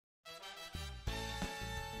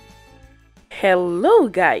Hello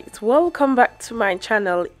guys, welcome back to my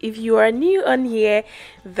channel. If you are new on here,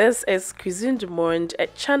 this is Cuisine du Monde, a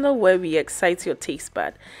channel where we excite your taste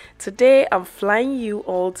bud. Today I'm flying you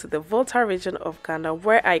all to the Volta region of Ghana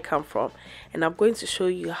where I come from, and I'm going to show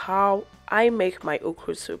you how I make my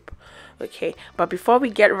okra soup. Okay, but before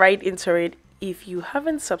we get right into it, if you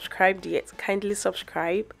haven't subscribed yet, kindly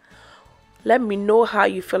subscribe. Let me know how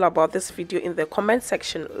you feel about this video in the comment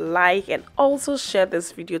section, like, and also share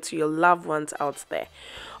this video to your loved ones out there.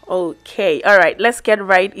 Okay, all right, let's get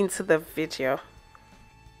right into the video.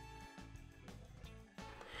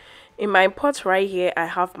 In my pot right here, I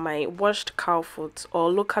have my washed cow foot, or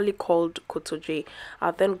locally called kotoje.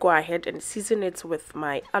 I'll then go ahead and season it with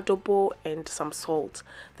my adobo and some salt.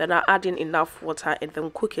 Then I'll add in enough water and then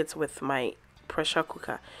cook it with my pressure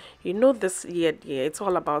cooker. You know, this year, it's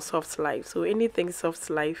all about soft life. So anything soft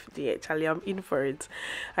life, Charlie, I'm in for it.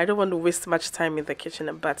 I don't want to waste much time in the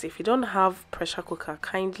kitchen. But if you don't have pressure cooker,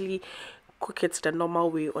 kindly cook it the normal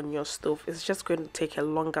way on your stove. It's just going to take a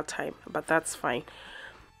longer time, but that's fine.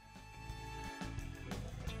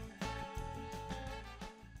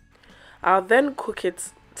 I'll then cook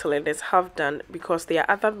it till it is half done because there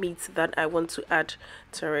are other meats that I want to add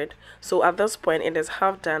to it. So at this point it is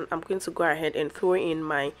half done. I'm going to go ahead and throw in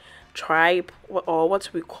my tripe, or what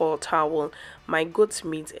we call towel, my goat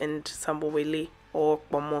meat, and some wele or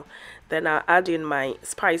bomo. Then I'll add in my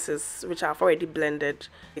spices, which I've already blended.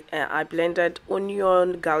 I blended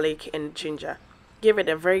onion, garlic, and ginger. Give it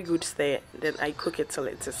a very good stir, then I cook it till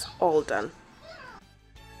it is all done.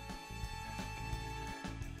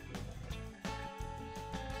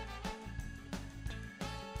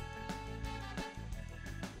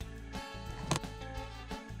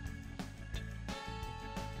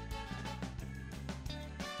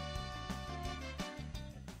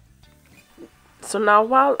 So now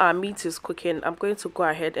while our meat is cooking, I'm going to go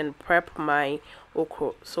ahead and prep my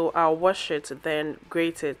okro. So I'll wash it, then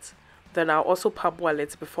grate it. Then I'll also parboil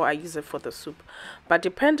it before I use it for the soup. But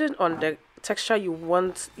depending on the texture you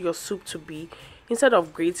want your soup to be, instead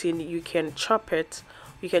of grating, you can chop it.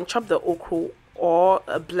 You can chop the okro or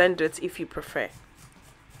blend it if you prefer.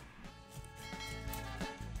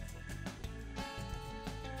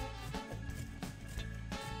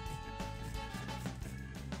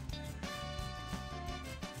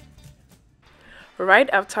 Right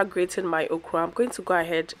after grating my okra, I'm going to go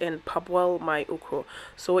ahead and parboil my okra.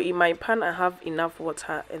 So in my pan I have enough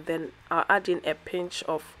water, and then I'll add in a pinch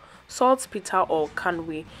of saltpeter or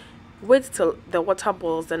canwy. Wait till the water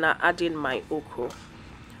boils, then I'll add in my okra.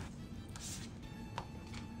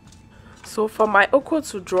 So for my okra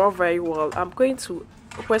to draw very well, I'm going to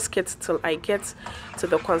whisk it till I get to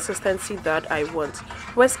the consistency that I want.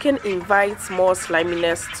 Whisking invites more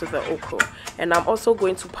sliminess to the okra, and I'm also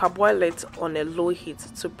going to parboil it on a low heat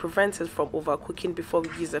to prevent it from overcooking before we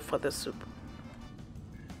use it for the soup.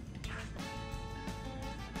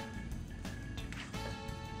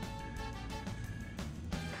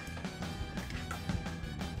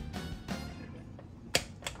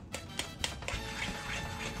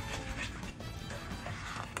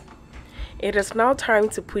 It is now time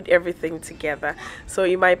to put everything together. So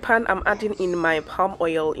in my pan, I'm adding in my palm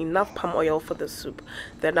oil, enough palm oil for the soup.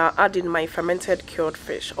 Then I'll add in my fermented cured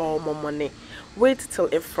fish, or momone. Wait till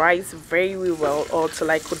it fries very well, or till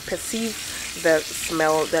I could perceive the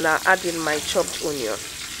smell. Then I'll add in my chopped onion.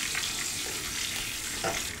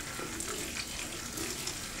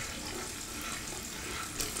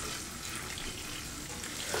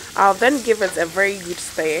 I'll then give it a very good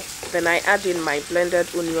stir. Then I add in my blended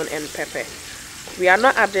onion and pepper. We are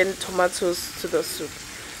not adding tomatoes to the soup.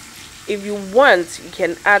 If you want, you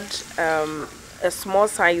can add a small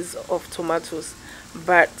size of tomatoes,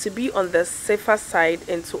 but to be on the safer side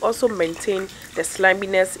and to also maintain the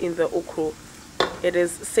sliminess in the okra, it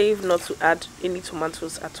is safe not to add any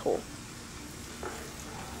tomatoes at all.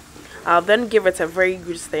 I'll then give it a very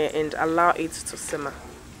good stir and allow it to simmer.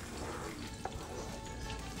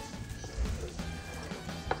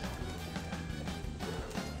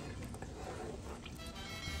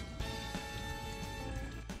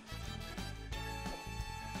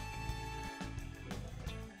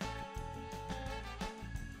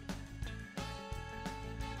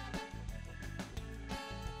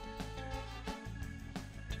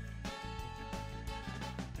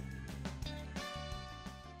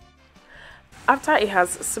 After it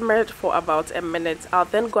has simmered for about a minute, I'll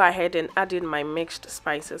then go ahead and add in my mixed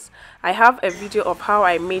spices. I have a video of how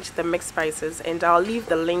I made the mixed spices, and I'll leave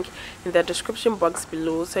the link in the description box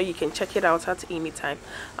below so you can check it out at any time.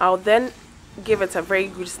 I'll then give it a very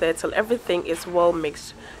good stir till everything is well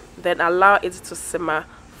mixed. Then allow it to simmer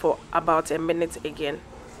for about a minute again.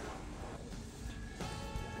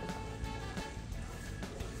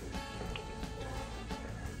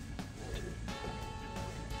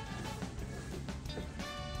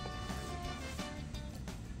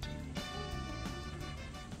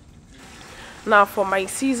 Now for my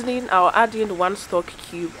seasoning, I'll add in 1 stock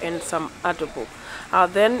cube and some adobo. I'll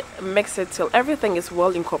then mix it till everything is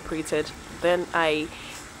well incorporated. Then I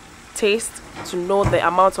taste to know the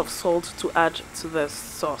amount of salt to add to the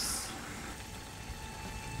sauce.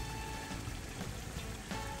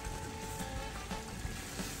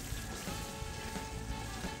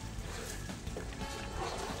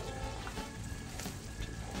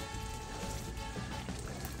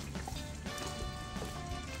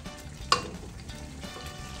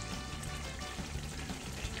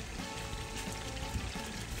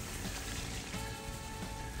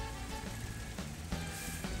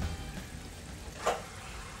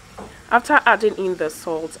 After adding in the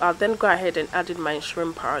salt, I'll then go ahead and add in my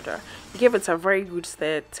shrimp powder. Give it a very good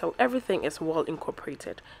stir till everything is well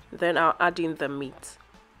incorporated. Then I'll add in the meat.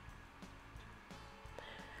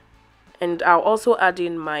 And I'll also add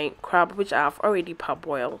in my crab, which I've already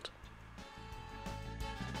parboiled.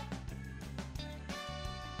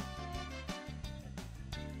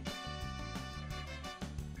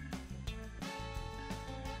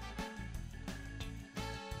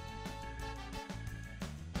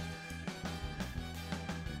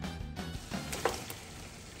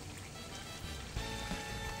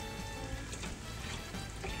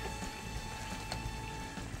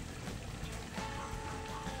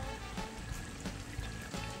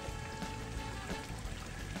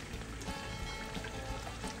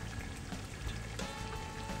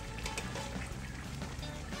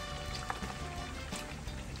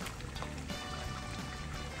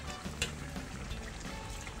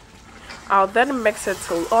 I'll then mix it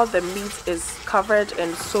till all the meat is covered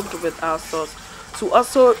and soaked with our sauce to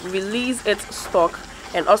also release its stock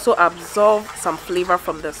and also absorb some flavor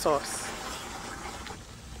from the sauce.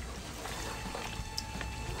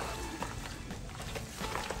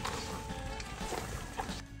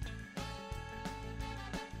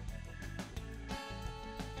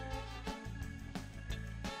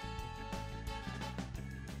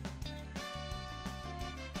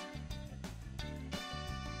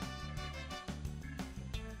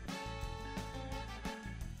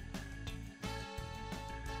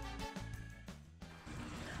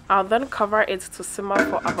 I'll then cover it to simmer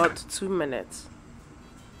for about 2 minutes.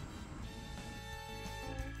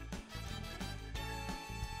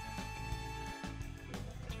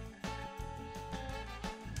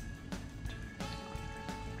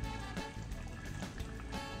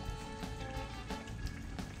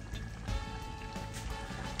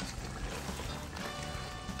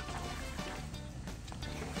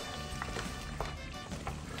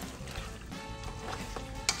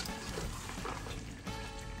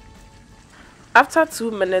 After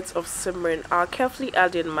 2 minutes of simmering, I'll carefully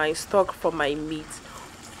add in my stock for my meat.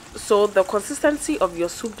 So the consistency of your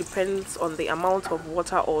soup depends on the amount of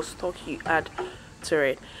water or stock you add to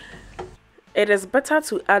it. It is better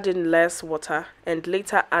to add in less water and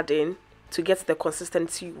later add in to get the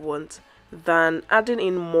consistency you want than adding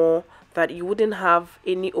in more that you wouldn't have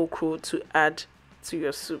any okro to add to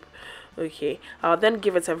your soup. Okay, I'll then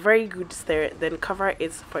give it a very good stir, then cover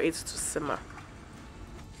it for it to simmer.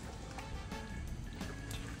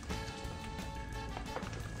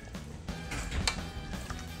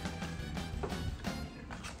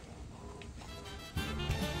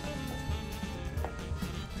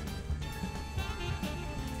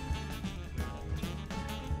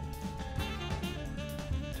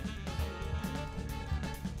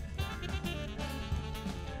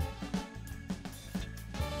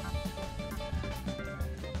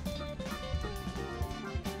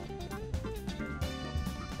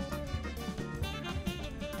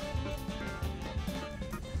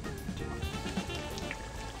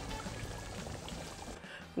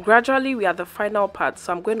 Gradually, we are the final part,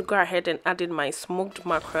 so I'm going to go ahead and add in my smoked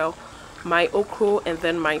mackerel, my okro, and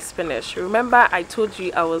then my spinach. Remember, I told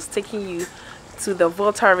you I was taking you to the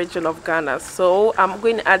Volta region of Ghana, so I'm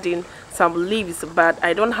going to add in some leaves, but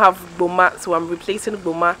I don't have boma, so I'm replacing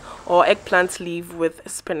boma or eggplant leaf with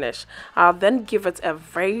spinach. I'll then give it a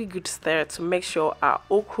very good stir to make sure our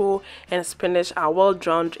okro and spinach are well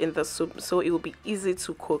drowned in the soup, so it will be easy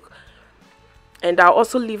to cook. And I'll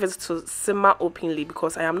also leave it to simmer openly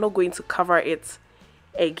because I am not going to cover it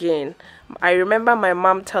again. I remember my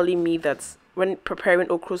mom telling me that when preparing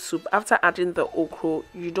okro soup, after adding the okro,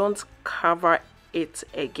 you don't cover it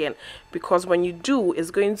again, because when you do, it's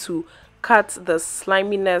going to cut the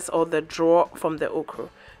sliminess or the draw from the okro.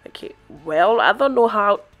 Okay, well, I don't know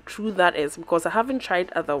how true that is because I haven't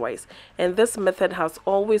tried otherwise, and this method has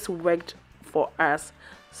always worked for us.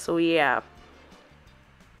 So yeah.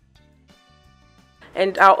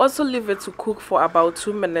 And I'll also leave it to cook for about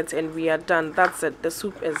 2 minutes and we are done. That's it, the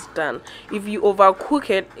soup is done. If you overcook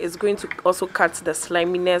it, it's going to also cut the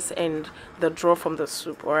sliminess and the draw from the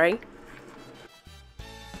soup. All right.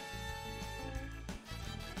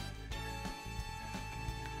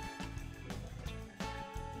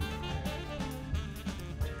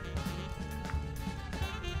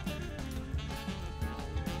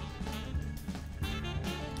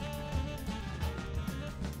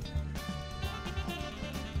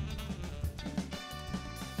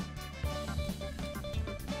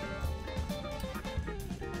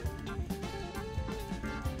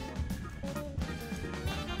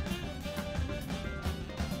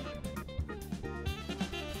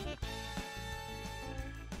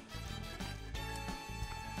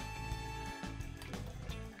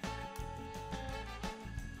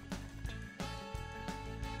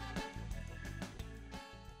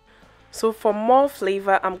 So for more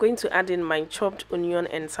flavor, I'm going to add in my chopped onion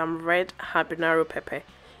and some red habanero pepper.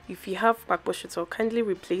 If you have bakposhoto, kindly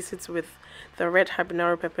replace it with the red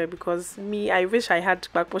habanero pepper, because me, I wish I had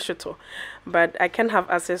bakposhoto, but I can't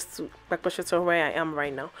have access to bakposhoto where I am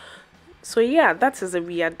right now. So yeah, that is it.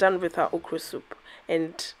 We are done with our okra soup.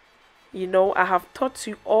 And you know, I have taught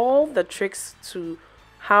you all the tricks to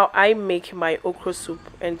how I make my okra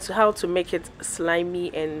soup and to how to make it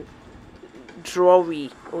slimy and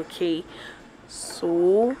drawy. Okay,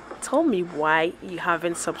 so tell me why you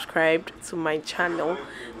haven't subscribed to my channel.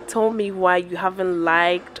 Tell me why you haven't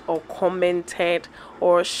liked or commented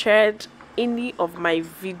or shared any of my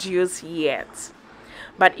videos yet.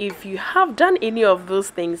 But if you have done any of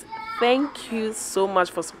those things, thank you so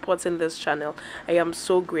much for supporting this channel. I am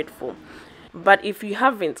so grateful. But if you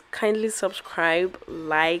haven't, kindly subscribe,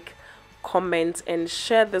 like, comment, and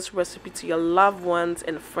share this recipe to your loved ones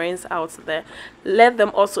and friends out there. Let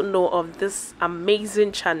them also know of this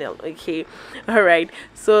amazing channel. Okay, all right,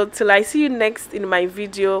 so till I see you next in my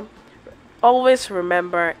video, always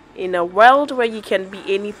remember, in a world where you can be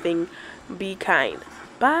anything, be kind.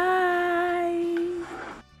 Bye.